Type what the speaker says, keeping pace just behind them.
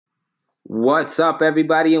What's up,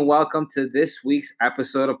 everybody, and welcome to this week's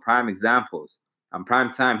episode of Prime Examples. I'm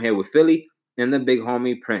Prime Time here with Philly and the big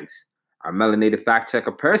homie Prince. Our melanated fact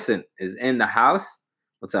checker person is in the house.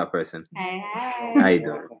 What's up, person? Hey. How you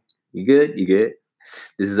doing? You good? You good?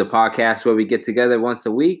 This is a podcast where we get together once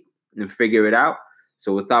a week and figure it out.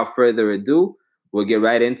 So without further ado, we'll get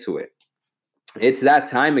right into it. It's that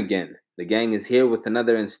time again. The gang is here with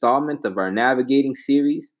another installment of our Navigating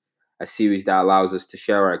series, a series that allows us to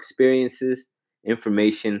share our experiences,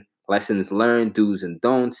 information, lessons learned, do's and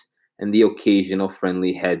don'ts, and the occasional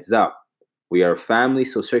friendly heads up. We are a family,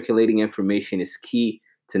 so circulating information is key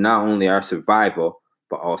to not only our survival,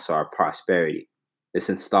 but also our prosperity. This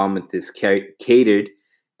installment is catered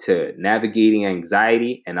to navigating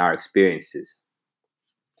anxiety and our experiences.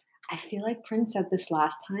 I feel like Prince said this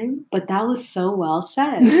last time, but that was so well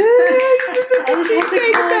said.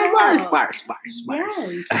 Smart.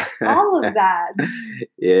 Yes, all of that.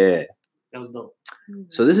 Yeah. That was dope.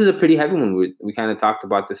 So this is a pretty heavy one. We kind of talked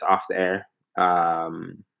about this off the air.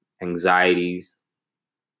 Anxieties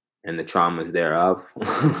and the traumas thereof.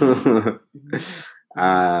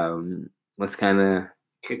 Let's kind of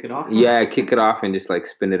kick it off. Yeah, kick it off and just like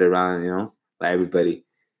spin it around, let everybody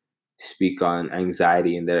speak on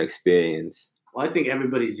anxiety and their experience. Well, I think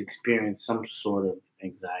everybody's experienced some sort of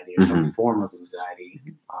anxiety or some form of anxiety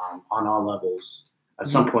on all levels at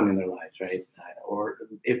some point in their lives, right? Or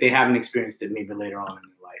if they haven't experienced it, maybe later on in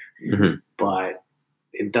their life. But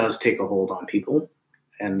it does take a hold on people,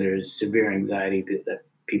 and there's severe anxiety that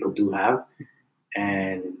people do have.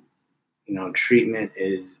 And, treatment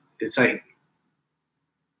it's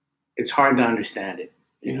hard to understand it.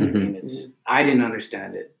 You know what I mean? I didn't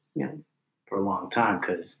understand it for a long time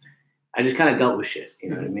because I just kind of dealt with shit. You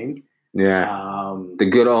know what I mean? Yeah. The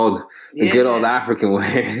good old African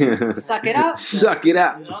way. Suck it up. Suck it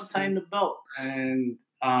up. Tighten the belt. And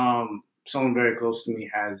someone very close to me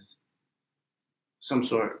has some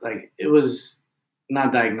sort it was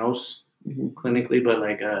not diagnosed clinically, but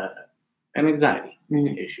like an anxiety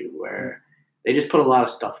issue where they just put a lot of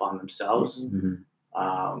stuff on themselves.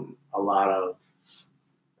 A lot of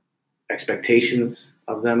expectations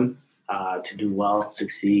of them to do well,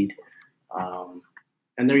 succeed,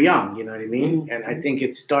 and they're young. You know what I mean? And I think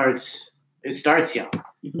it starts young.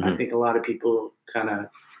 I think a lot of people kind of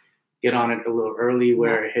get on it a little early,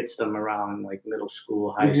 where it hits them around like middle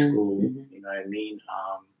school, high school. You know what I mean?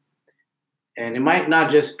 And it might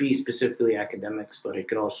not just be specifically academics, but it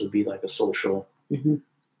could also be like a social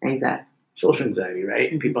anxiety. Social anxiety,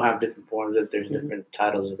 right? People have different forms of it. There's different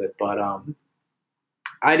titles of it, but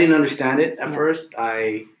I didn't understand it at first.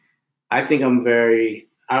 I think I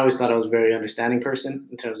always thought I was a very understanding person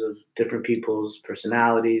in terms of different people's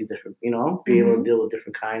personalities, different, be able to deal with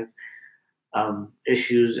different kinds of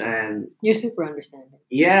issues. And you're super understanding.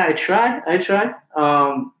 Yeah, I try.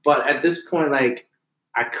 But at this point, I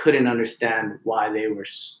couldn't understand why they were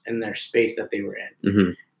in their space that they were in.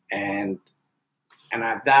 And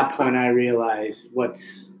at that point, I realized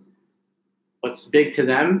what's big to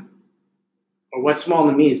them, or what's small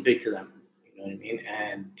to me is big to them. You know what I mean?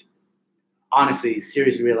 And honestly,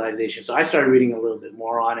 serious realization. So I started reading a little bit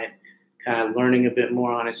more on it, kind of learning a bit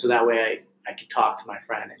more on it, so that way I could talk to my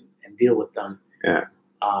friend and deal with them. Yeah.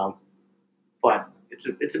 But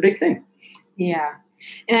it's a big thing. Yeah.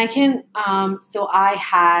 And I can, so I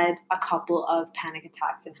had a couple of panic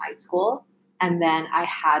attacks in high school, and then I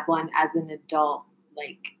had one as an adult,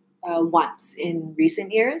 once in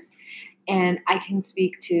recent years. And I can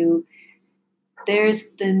speak to, there's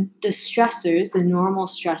the stressors, the normal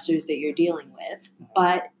stressors that you're dealing with,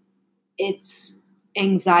 but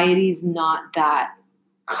anxiety's not that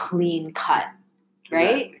clean cut,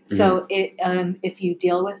 right? Mm-hmm. So if you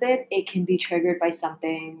deal with it, it can be triggered by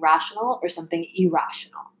something rational or something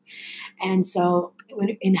irrational. And so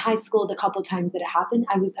in high school, the couple times that it happened,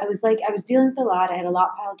 I was dealing with a lot. I had a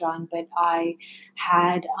lot piled on, but I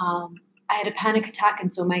had a panic attack.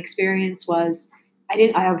 And so my experience was,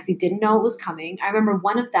 I obviously didn't know it was coming. I remember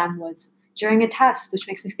one of them was during a test, which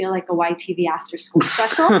makes me feel like a YTV after school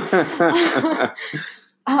special. But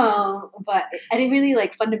I didn't really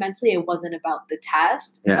fundamentally, it wasn't about the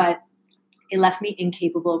test, but it left me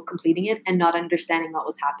incapable of completing it and not understanding what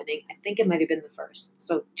was happening. I think it might have been the first.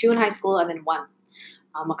 So 2 in high school and then 1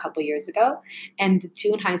 a couple years ago. And the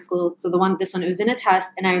 2 in high school, so this one, it was in a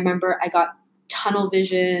test. And I remember I got tunnel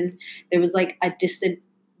vision. There was a distant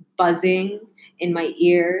buzzing in my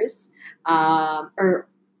ears, or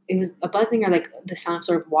it was a buzzing or the sound of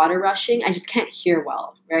sort of water rushing. I just can't hear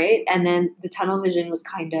well, right? And then the tunnel vision was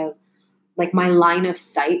kind of my line of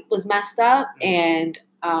sight was messed up, and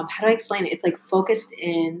how do I explain it? It's like focused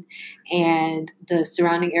in, and the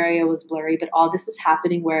surrounding area was blurry, but all this is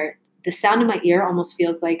happening where the sound in my ear almost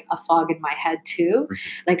feels like a fog in my head too.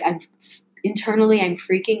 Like internally I'm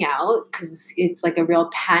freaking out because it's like a real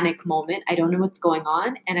panic moment. I don't know what's going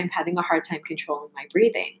on, and I'm having a hard time controlling my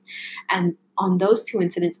breathing. And on those two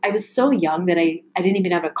incidents, I was so young that I didn't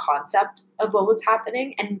even have a concept of what was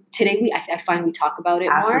happening. And today I find we talk about it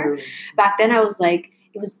more. Back then I was like,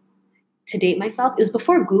 it was, to date myself, it was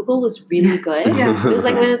before Google was really good. It was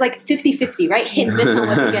like when it was like 50-50, right? Hit and miss on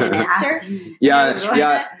whether you get an answer.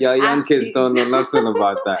 Young kids don't know nothing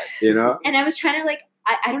about that, you know? And I was trying to like,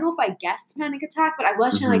 I don't know if I guessed panic attack, but I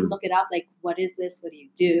was trying to like look it up, like, what is this? What do you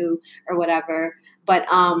do? Or whatever. But,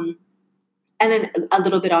 and then a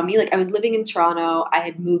little bit on me, like I was living in Toronto. I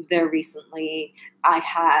had moved there recently.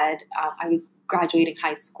 I was graduating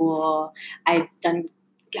high school. I had done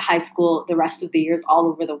high school the rest of the years all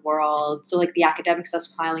over the world. So like the academic stuff's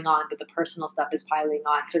piling on, but the personal stuff is piling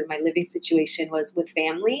on. Sort of my living situation was with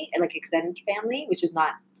family, like extended family, which is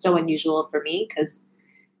not so unusual for me because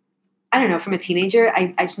I don't know, from a teenager,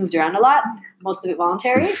 I just moved around a lot, most of it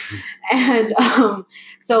voluntary. And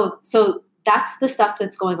so that's the stuff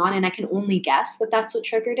that's going on. And I can only guess that that's what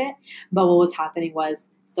triggered it. But what was happening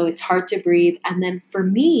was, so it's hard to breathe. And then for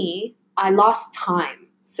me, I lost time.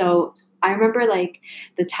 So I remember like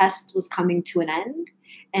the test was coming to an end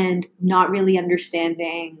and not really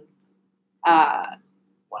understanding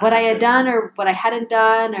what I had done or what I hadn't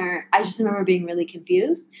done, or I just remember being really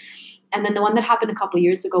confused. And then the one that happened a couple of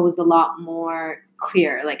years ago was a lot more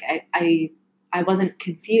clear. Like I wasn't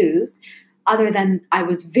confused, other than I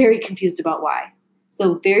was very confused about why.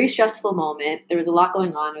 So very stressful moment. There was a lot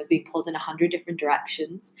going on. I was being pulled in 100 different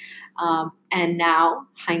directions. And now,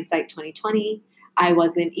 hindsight 2020, I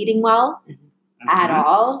wasn't eating well at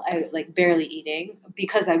all. I like barely eating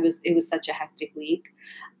because it was such a hectic week.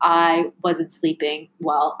 I wasn't sleeping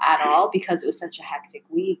well at all because it was such a hectic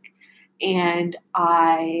week. And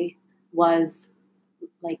I was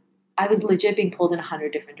legit being pulled in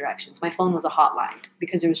 100 different directions. My phone was a hotline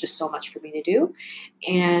because there was just so much for me to do.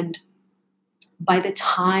 And by the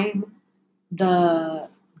time the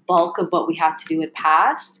bulk of what we had to do had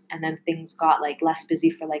passed, and then things got like less busy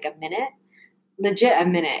for like a minute, legit a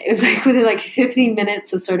minute. It was like within like 15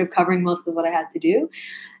 minutes of sort of covering most of what I had to do,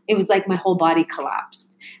 it was like my whole body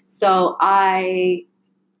collapsed. So I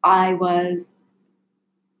was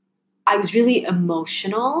really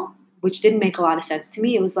emotional, which didn't make a lot of sense to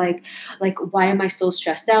me. It was like, why am I so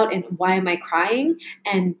stressed out and why am I crying?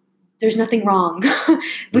 And there's nothing wrong,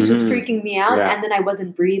 which was freaking me out. Yeah. And then I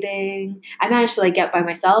wasn't breathing. I managed to like get by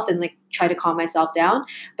myself and like try to calm myself down,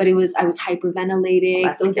 but I was hyperventilating.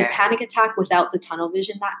 Well, so it was a panic attack without the tunnel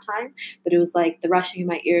vision that time, but it was like the rushing in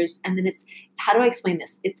my ears. And then how do I explain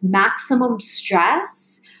this? It's maximum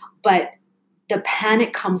stress, but the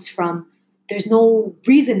panic comes from, there's no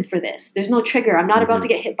reason for this. There's no trigger. I'm not about to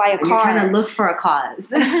get hit by a car. You're trying to look for a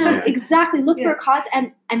cause. Exactly. Look for a cause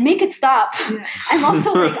and make it stop. Yeah. I'm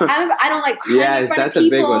also like, I don't like crying in front of people. That's a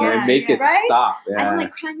big one. Right? Make it stop. Yeah. I don't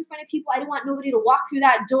like crying in front of people. I don't want nobody to walk through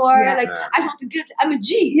that door. Yeah. Like I want to I'm a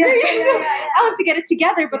G. I want to get it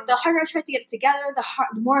together. But the harder I try to get it together, the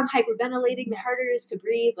more I'm hyperventilating, the harder it is to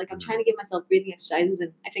breathe. Like I'm trying to give myself breathing exercises.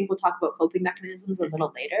 And I think we'll talk about coping mechanisms a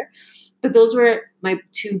little later. But those were my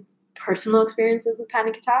two personal experiences of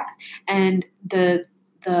panic attacks. And I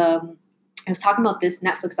was talking about this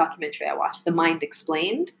Netflix documentary I watched, The Mind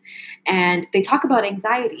Explained, and they talk about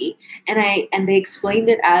anxiety, and they explained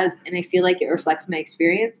it as, and I feel like it reflects my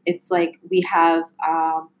experience. It's like we have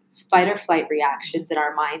fight or flight reactions in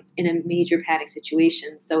our minds in a major panic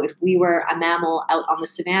situation. So if we were a mammal out on the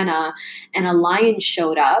savannah and a lion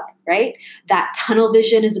showed up, right? That tunnel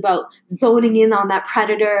vision is about zoning in on that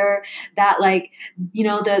predator. That like,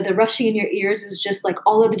 the rushing in your ears is just like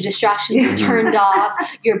all of the distractions are turned off.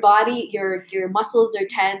 Your body, your muscles are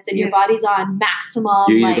tense, and your body's on maximum.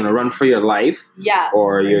 You're either gonna run for your life,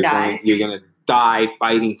 or you're gonna die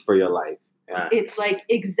fighting for your life. Yeah. It's like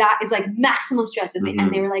it's like maximum stress.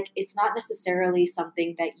 And they were like, it's not necessarily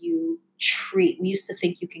something that you treat. We used to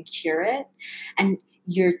think you can cure it. And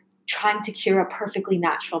you're trying to cure a perfectly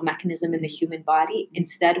natural mechanism in the human body.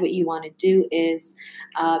 Instead, what you want to do is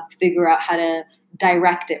figure out how to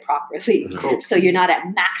direct it properly. Cool. So you're not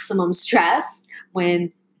at maximum stress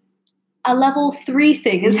when a level 3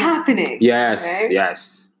 thing is happening. Yes, right?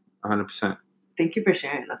 Yes. 100%. Thank you for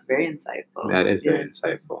sharing. That's very insightful. That is very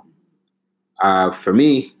insightful. For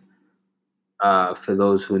me, for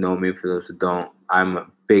those who know me, for those who don't, I'm a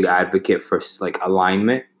big advocate for like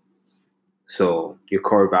alignment. So your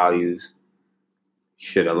core values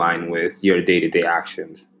should align with your day-to-day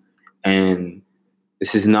actions. And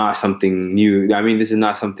this is not something new. I mean, this is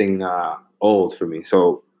not something old for me.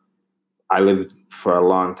 So I lived for a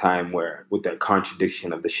long time with that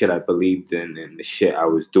contradiction of the shit I believed in and the shit I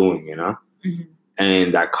was doing, you know? Mm-hmm.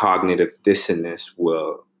 And that cognitive dissonance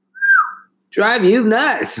will drive you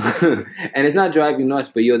nuts. And it's not drive you nuts,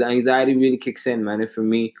 but the anxiety really kicks in, man. And for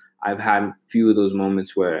me, I've had a few of those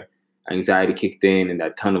moments where anxiety kicked in and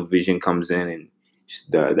that tunnel vision comes in and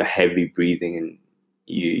just the heavy breathing, and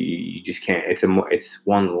you just can't. It's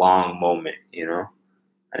one long moment, you know?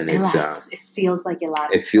 And it feels like it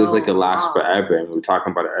lasts. It feels like it lasts forever. And we were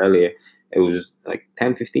talking about it earlier. It was like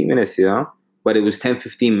 10, 15 minutes, you know? But it was 10,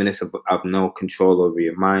 15 minutes of no control over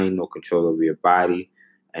your mind, no control over your body.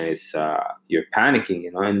 And it's you're panicking,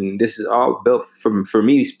 you know? And this is all built for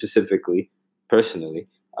me specifically, personally.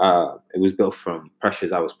 It was built from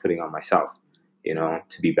pressures I was putting on myself, you know,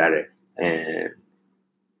 to be better. And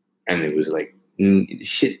it was like,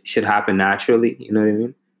 shit should happen naturally, you know what I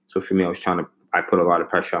mean? So for me, I put a lot of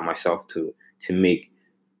pressure on myself to make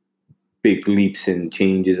big leaps and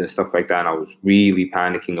changes and stuff like that. And I was really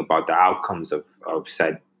panicking about the outcomes of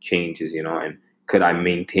said changes, you know, and could I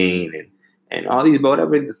maintain and all these,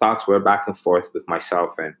 whatever the thoughts were back and forth with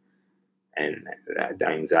myself, and the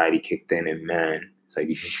anxiety kicked in, and man,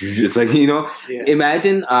 it's like, you know,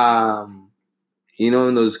 imagine, you know,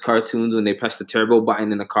 in those cartoons when they press the turbo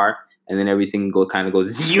button in the car and then everything kind of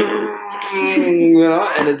goes, you know,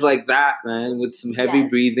 and it's like that, man, with some heavy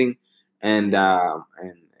breathing, and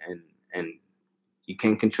you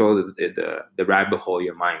can't control the rabbit hole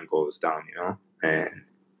your mind goes down, you know. And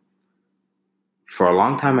for a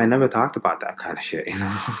long time, I never talked about that kind of shit, you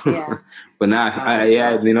know. Yeah. But now,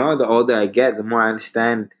 you know, the older I get, the more I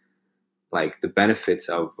understand, like, the benefits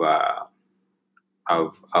of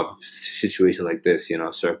situations like this, you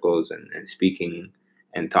know, circles and speaking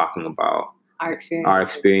and talking about our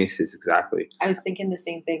experiences. Exactly. I was thinking the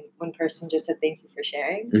same thing. One person just said, "Thank you for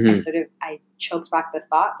sharing." Mm-hmm. I choked back the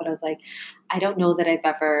thought, but I was like, I don't know that I've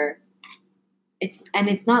ever.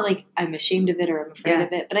 It's not like I'm ashamed of it or I'm afraid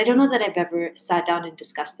of it, but I don't know that I've ever sat down and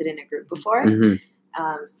discussed it in a group before.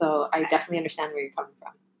 Mm-hmm. So I definitely understand where you're coming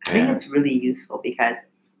from. I think it's really useful because,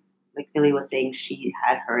 like Billy was saying, she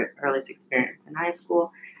had her earliest experience in high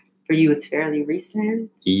school. For you, it's fairly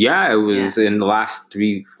recent. Yeah, it was in the last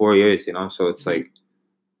 3-4 years, you know. So it's like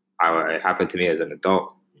it happened to me as an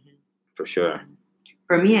adult, for sure.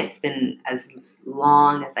 For me, it's been as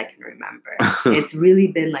long as I can remember. It's really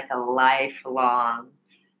been like a lifelong,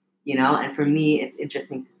 you know. And for me, it's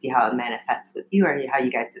interesting to see how it manifests with you, or how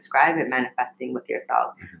you guys describe it manifesting with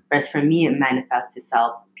yourself. Whereas for me, it manifests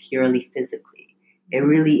itself purely physically. It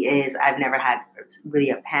really is. I've never had really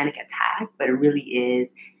a panic attack, but it really is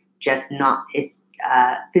just not. It's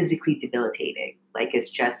physically debilitating. Like,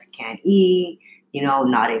 it's just can't eat, you know,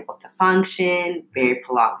 not able to function, very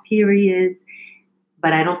prolonged periods.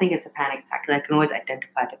 But I don't think it's a panic attack because I can always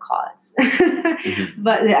identify the cause.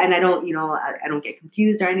 And I don't, you know, I don't get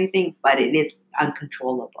confused or anything, but it is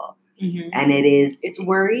uncontrollable. And it's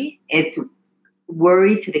worry. It's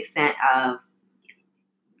worry to the extent of,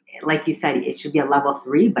 like you said, it should be a level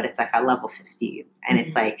 3, but it's like a level 15. And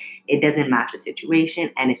it's like, it doesn't match the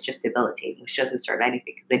situation and it's just debilitating, which doesn't serve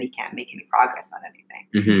anything because then you can't make any progress on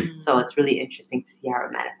anything. So it's really interesting to see how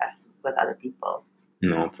it manifests with other people.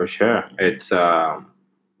 No, for sure. It's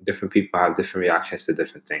different people have different reactions to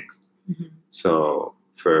different things. So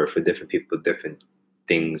for different people, different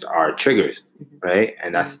things are triggers, right?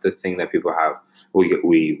 And that's the thing that people have.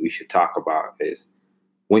 We should talk about is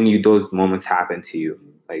when those moments happen to you,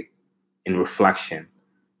 like in reflection.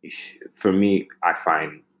 For me, I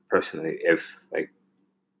find personally, if like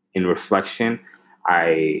in reflection,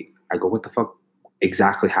 I go, what the fuck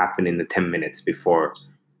exactly happened in the 10 minutes before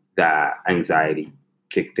that anxiety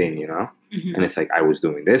kicked in, you know? And it's like, I was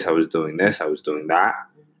doing this, I was doing this, I was doing that.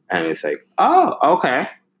 And it's like, oh, okay,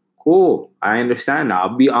 cool. I understand.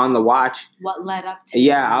 I'll be on the watch. What led up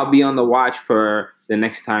to I'll be on the watch for the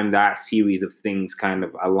next time that series of things kind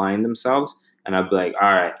of align themselves. And I'll be like,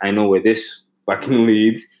 all right, I know where this fucking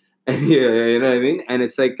leads. And you know what I mean? And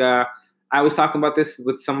it's like, I was talking about this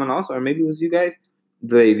with someone else, or maybe it was you guys,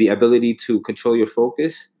 the ability to control your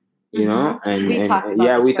focus. You know, and we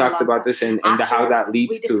talked about this and how that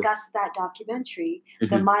leads to. We discussed that documentary,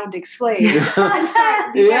 The Mind Explained. I'm sorry.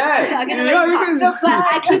 I'm going to let you talk. But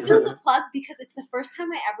I keep doing the plug because it's the first time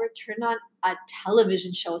I ever turned on a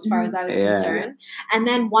television show as far as I was concerned. And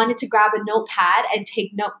then wanted to grab a notepad and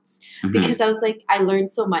take notes because I was like, I learned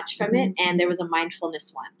so much from it. And there was a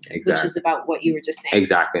mindfulness one, which is about what you were just saying.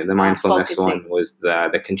 Exactly. The mindfulness one was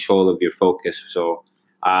the control of your focus. So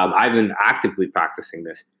I've been actively practicing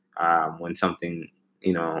this. When something,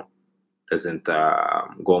 you know, doesn't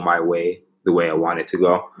go my way the way I want it to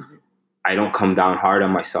go, I don't come down hard on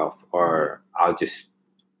myself, or I'll just,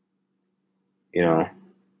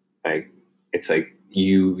 like, it's like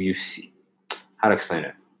you see, how to explain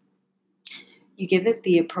it? You give it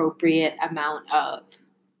the appropriate amount of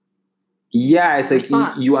it's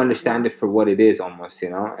response. like you understand it for what it is almost,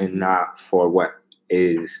 and not for what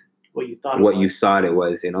is what you thought it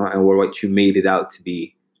was, and what you made it out to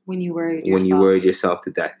be when you worried yourself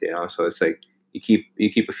to death, So it's like you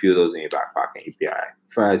keep a few of those in your back pocket, and you'd be all right,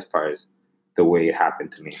 for as far as the way it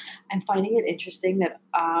happened to me. I'm finding it interesting that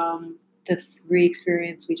the 3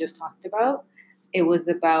 experience we just talked about, it was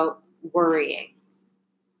about worrying.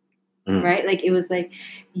 Right? Like, it was like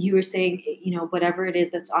you were saying, whatever it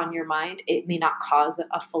is that's on your mind, it may not cause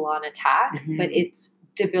a full-on attack, but it's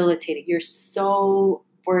debilitating. You're so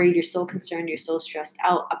worried, you're so concerned, you're so stressed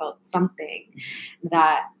out about something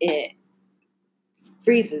that it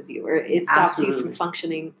freezes you, or it stops you from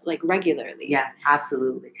functioning like regularly. Yeah,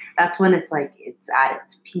 absolutely. That's when it's like it's at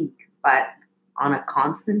its peak. But on a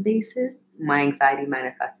constant basis, my anxiety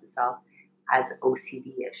manifests itself as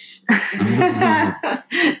OCD-ish.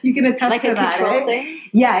 You can attest like to a that, control right? thing?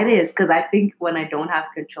 Yeah, it is. Because I think when I don't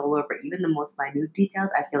have control over even the most minute details,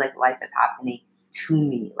 I feel like life is happening to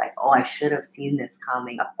me. Like, oh, I should have seen this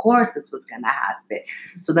coming. Of course this was going to happen.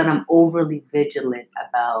 So then I'm overly vigilant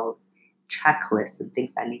about checklists and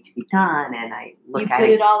things that need to be done. And I look at it. You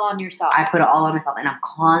put it all on yourself. I put it all on myself. And I'm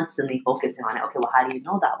constantly focusing on it. Okay, well, how do you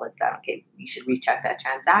know that was done? Okay, you should recheck that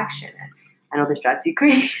transaction. And I know this drives you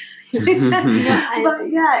crazy. But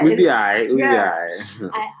yeah, we'd be all right.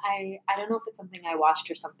 I don't know if it's something I watched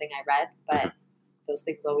or something I read, but those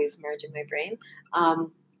things always merge in my brain.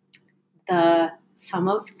 Some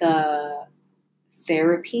of the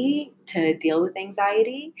therapy to deal with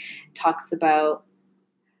anxiety talks about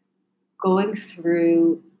going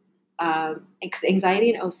through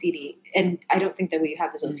anxiety and OCD. And I don't think that we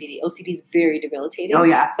have this OCD. OCD is very debilitating. Oh,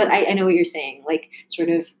 yeah. But I know what you're saying. Like, sort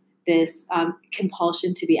of this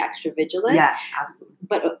compulsion to be extra vigilant. Yeah, absolutely.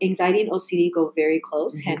 But anxiety and OCD go very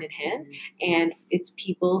close, hand in hand. And it's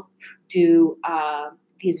people who do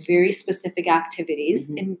these very specific activities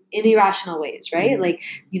in irrational ways, right? Like,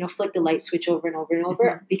 flick the light switch over and over and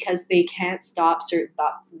over because they can't stop certain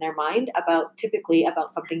thoughts in their mind typically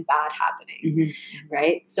about something bad happening,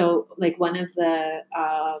 right? So, like, one of the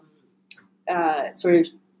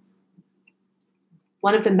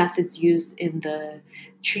one of the methods used in the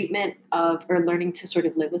treatment of or learning to sort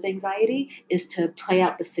of live with anxiety is to play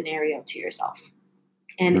out the scenario to yourself.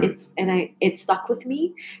 And it stuck with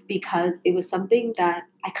me because it was something that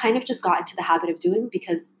I kind of just got into the habit of doing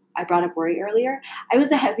because I brought up worry earlier. I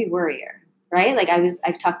was a heavy worrier, right? Like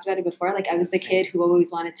I've talked about it before. Like I was the kid who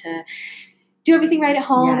always wanted to do everything right at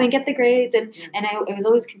home and get the grades. And I was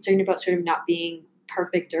always concerned about sort of not being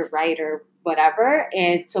perfect or right or whatever.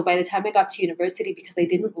 And so by the time I got to university, because I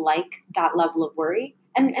didn't like that level of worry,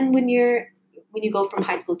 and when you go from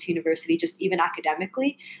high school to university, just even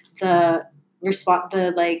academically, the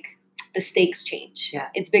stakes change. Yeah.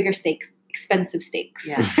 It's bigger stakes, expensive stakes.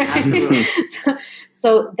 Yeah, absolutely.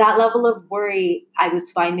 So that level of worry I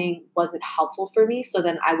was finding wasn't helpful for me. So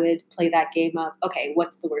then I would play that game of, okay,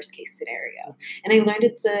 what's the worst case scenario? And I learned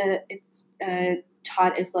it's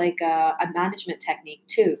taught as like a management technique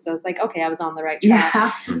too. So it's like, okay, I was on the right track.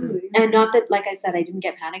 Yeah, absolutely. And not that, like I said, I didn't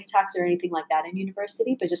get panic attacks or anything like that in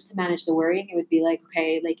university, but just to manage the worrying, it would be like,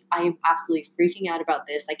 okay, like I am absolutely freaking out about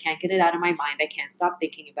this. I can't get it out of my mind. I can't stop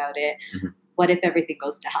thinking about it. What if everything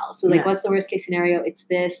goes to hell? So like, what's the worst case scenario? It's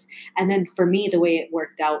this. And then for me, the way it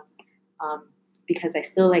worked out, because I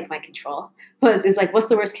still like my control, is like, what's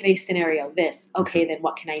the worst case scenario? This. Okay, then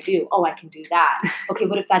what can I do? Oh, I can do that. Okay,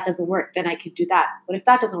 what if that doesn't work? Then I can do that. What if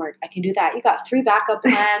that doesn't work? I can do that. You got 3 backup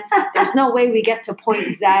plans. There's no way we get to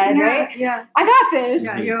point Z, right? Yeah. I got this.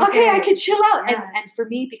 Yeah, you're okay, okay. I can chill out. Yeah. And for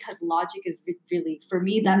me, because logic is really, for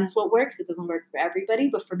me, that's what works. It doesn't work for everybody.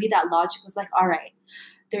 But for me, that logic was like, all right,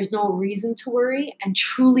 there's no reason to worry. And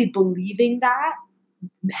truly believing that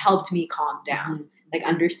helped me calm down, like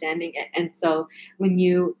understanding it. And so when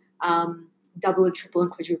you double and triple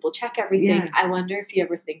and quadruple check everything, I wonder if you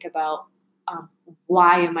ever think about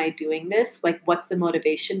why am I doing this? Like, what's the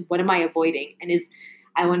motivation? What am I avoiding? And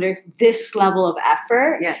I wonder if this level of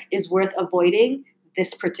effort is worth avoiding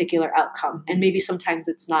this particular outcome. And maybe sometimes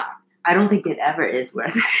it's not. I don't think it ever is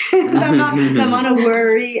worth it. the amount of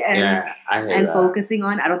worry and focusing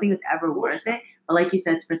on, I don't think it's ever worth it. But like you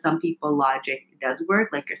said, for some people, logic does work,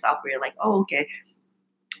 like yourself, where you're like, oh, okay,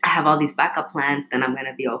 I have all these backup plans, then I'm going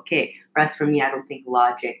to be okay. Whereas for me, I don't think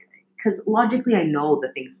logic, because logically I know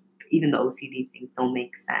the things even the OCD things don't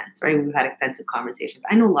make sense, right? We've had extensive conversations.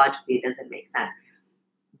 I know logically it doesn't make sense,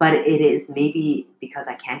 but it is maybe because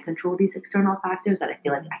I can't control these external factors that I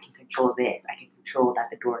feel like I can control this. I can control that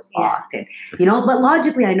the door is locked, and but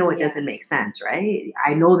logically I know it doesn't make sense, right?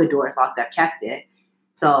 I know the door is locked. I've checked it,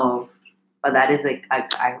 so. But that is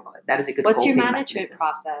that is a good. What's your management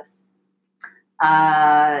process?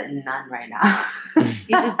 None right now.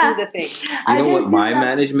 You just do the thing. You know what my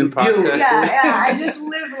management process is? Yeah, I just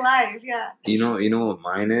live life. Yeah. You know what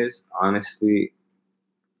mine is? Honestly,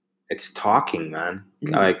 it's talking, man.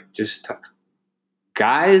 Mm-hmm. Like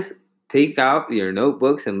guys, take out your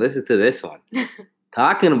notebooks and listen to this one.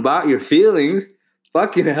 Talking about your feelings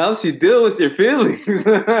fucking helps you deal with your feelings.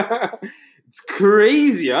 It's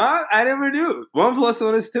crazy, huh? I never knew. 1 +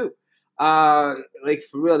 1 is 2. Like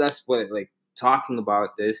for real, that's what talking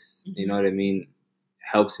about this, you know what I mean,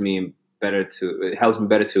 helps me better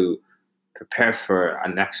to prepare for a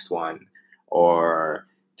next one, or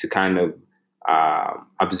to kind of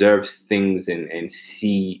observe things and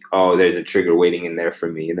see, oh, there's a trigger waiting in there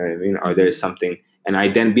for me, you know what I mean? Or there's something, and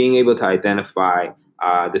then being able to identify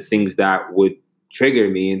the things that would trigger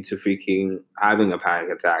me into freaking having a panic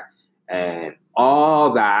attack. And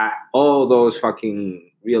all those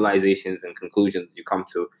fucking realizations and conclusions you come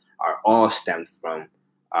to are all stemmed from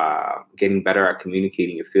getting better at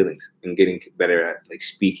communicating your feelings and getting better at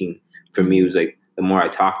speaking. For me, it was the more I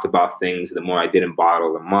talked about things, the more I didn't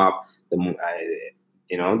bottle them up, the more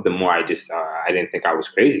the more I just I didn't think I was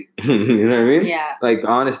crazy. You know what I mean? Yeah.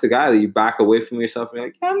 Honest to God, you back away from yourself and you're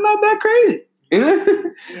like, yeah, I'm not that crazy. You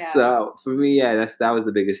know? Yeah. So for me, that was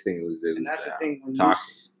the biggest thing. And that's the thing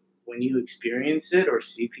when you experience it or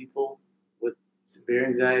see people with severe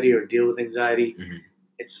anxiety or deal with anxiety,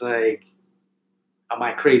 it's like, am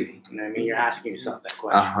I crazy? You know what I mean? You're asking yourself that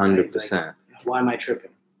question. 100%. Why am I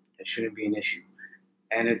tripping? It shouldn't be an issue.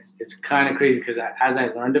 And it's kind of crazy because as I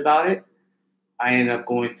learned about it, I ended up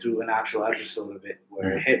going through an actual episode of it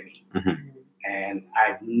where it hit me. And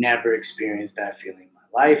I've never experienced that feeling in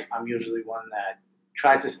my life. I'm usually one that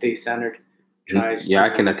tries to stay centered. I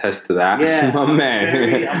can attest to that. Yeah, my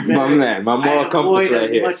man, my moral compass right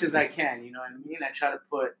here. As much as I can, you know what I mean? I try to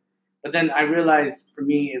but then I realized for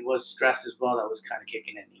me it was stress as well that was kind of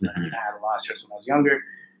kicking in. You know what I mean? I had a lot of stress when I was younger,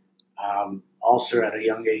 ulcer at a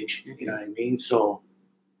young age. You know what I mean? So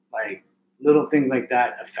little things like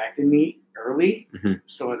that affected me early.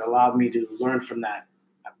 So it allowed me to learn from that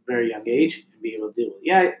at a very young age and be able to deal with it.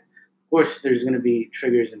 Yeah, of course, there's going to be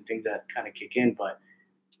triggers and things that kind of kick in, but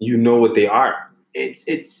you know what they are.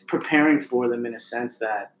 It's preparing for them in a sense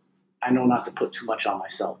that I know not to put too much on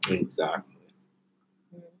myself. Exactly.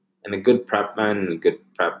 And a good prep,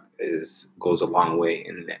 goes a long way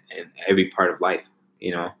in every part of life.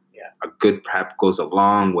 You know, a good prep goes a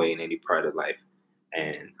long way in any part of life,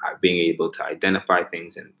 and being able to identify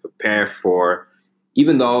things and prepare for,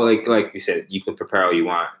 even though like you said, you can prepare all you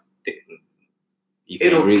want. You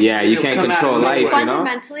can't control life.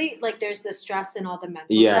 Fundamentally, there's the stress and all the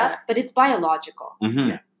mental stuff, but it's biological,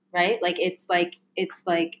 right? It's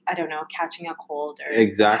like I don't know, catching a cold or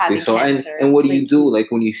exactly. So cancer. And what do you do?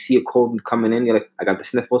 When you see a cold coming in, you're like, I got the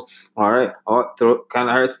sniffles. All right, throat kind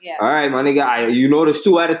of hurts. Yeah. All right, my nigga, you notice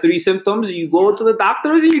 2 out of 3 symptoms. You go to the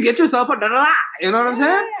doctors and you get yourself a da-da-da. You know what I'm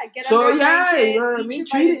saying? Yeah. So you know what I mean.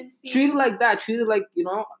 Treat it like that. Treat it like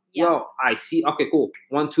yo, I see. Okay, cool.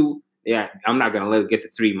 1, 2. Yeah, I'm not gonna let it get to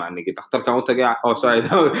 3, man. Nigga. Oh, sorry.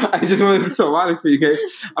 I just wanted to Somali for you guys.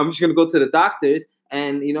 I'm just gonna go to the doctors,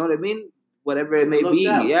 and you know what I mean. Whatever it may be,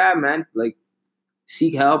 yeah, man.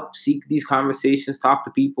 Seek help, seek these conversations, talk to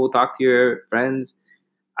people, talk to your friends.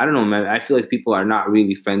 I don't know, man. I feel like people are not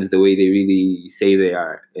really friends the way they really say they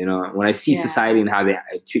are. You know, when I see society and how they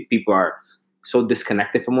treat people are so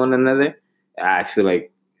disconnected from one another, I feel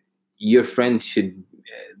like your friends should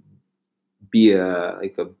be a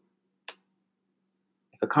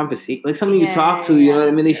conversation, something you talk to, you know what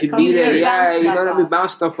I mean? They should be there. Yeah, you know what I mean?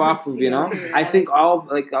 Bounce stuff off of, you know? I think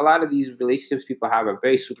a lot of these relationships people have are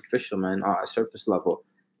very superficial, man, on a surface level.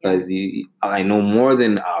 Because I know more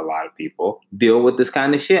than a lot of people deal with this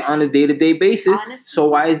kind of shit on a day-to-day basis. Honestly. So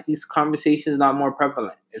why is these conversations not more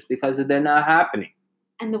prevalent? It's because they're not happening.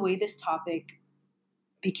 And the way this topic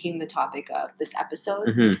became the topic of this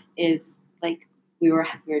episode is we were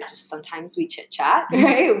just, sometimes we chit chat,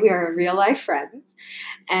 right? We are real life friends.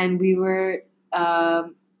 And we were, I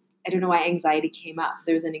don't know why anxiety came up.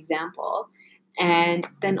 There's an example. And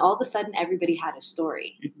then all of a sudden everybody had a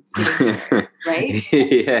story sitting there, right?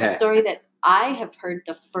 Yeah. A story that I have heard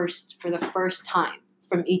for the first time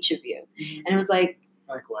from each of you. And it was like,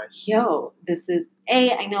 likewise. Yo,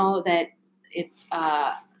 I know that it's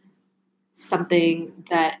something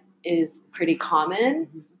that is pretty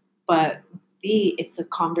common, but B, it's a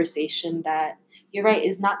conversation that you're right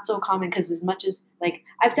is not so common because as much as like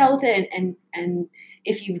I've dealt with it and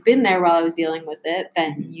if you've been there while I was dealing with it,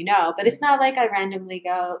 then you know. But it's not like I randomly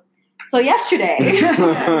go. So yesterday,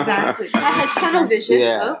 Exactly. I had tunnel vision.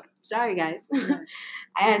 Yeah. Oh, sorry guys.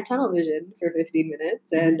 I had tunnel vision for 15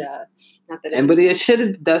 minutes, and not that. But it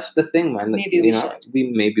should. That's the thing, man. Maybe we should.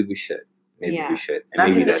 Maybe we should. Maybe Yeah. we should. That's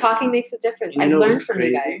Maybe Because the talking makes a difference. I've learned from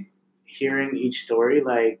you guys. Hearing each story,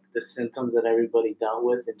 like the symptoms that everybody dealt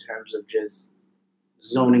with in terms of just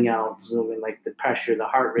zoning out, zooming, like the pressure, the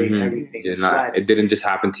heart rate, everything. It didn't just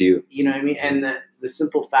happen to you. You know what I mean? And the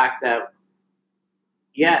simple fact that,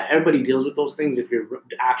 yeah, everybody deals with those things if you're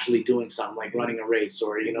actually doing something like running a race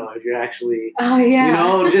or, you know, if you're actually, you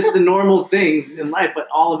know, just the normal things in life, but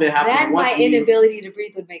all of it happens. Then my inability to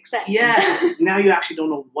breathe would make sense. Yeah. Now you actually don't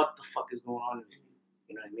know what the fuck is going on.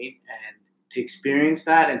 You know what I mean? And to experience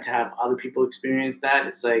that and to have other people experience that,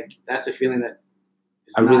 it's like, that's a feeling that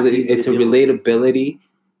it's a relatability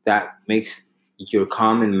that makes your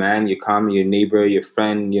common man, your neighbor, your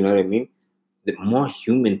friend, you know what I mean? More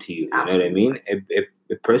human to you, you know what I mean?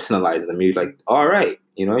 It personalizes them. You're like, all right,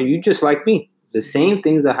 you know, you just like me. The same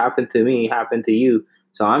things that happen to me happen to you.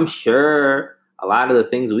 So I'm sure a lot of the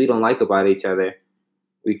things we don't like about each other,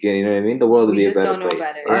 we can, you know what I mean? The world will be a better place. We just don't know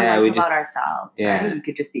better. Yeah, we just about ourselves. Yeah, right? You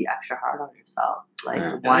could just be extra hard on yourself.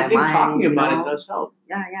 Like, why I think talking about it does help.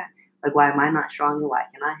 Yeah. Like, why am I not stronger? Why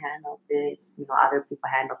can I handle this? You know, other people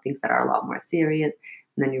handle things that are a lot more serious.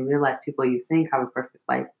 And then you realize people you think have a perfect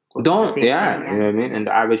life. Don't, you know what I mean? And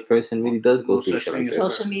the average person really does go through shit like this.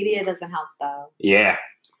 Social media doesn't help, though. Yeah.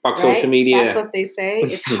 Fuck social media. That's what they say.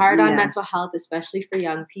 It's hard on mental health, especially for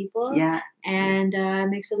young people. Yeah. And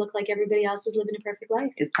makes it look like everybody else is living a perfect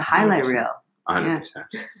life. It's the highlight reel. 100%.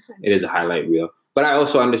 It is a highlight reel. But I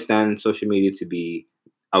also understand social media to be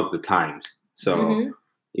of the times. So,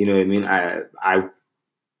 you know what I mean? I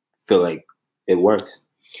feel like it works.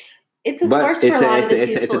 It's a source for a lot of this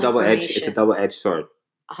useful information. It's a double-edged sword.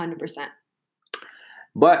 100%.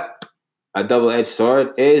 But a double-edged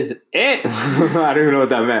sword is it. I don't even know what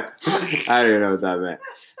that meant.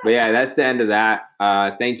 But yeah, that's the end of that.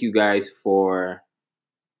 Thank you guys for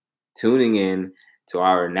tuning in to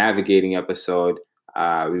our navigating episode. We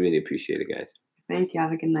really appreciate it, guys. Thank you.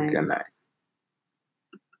 Have a good night. Good night.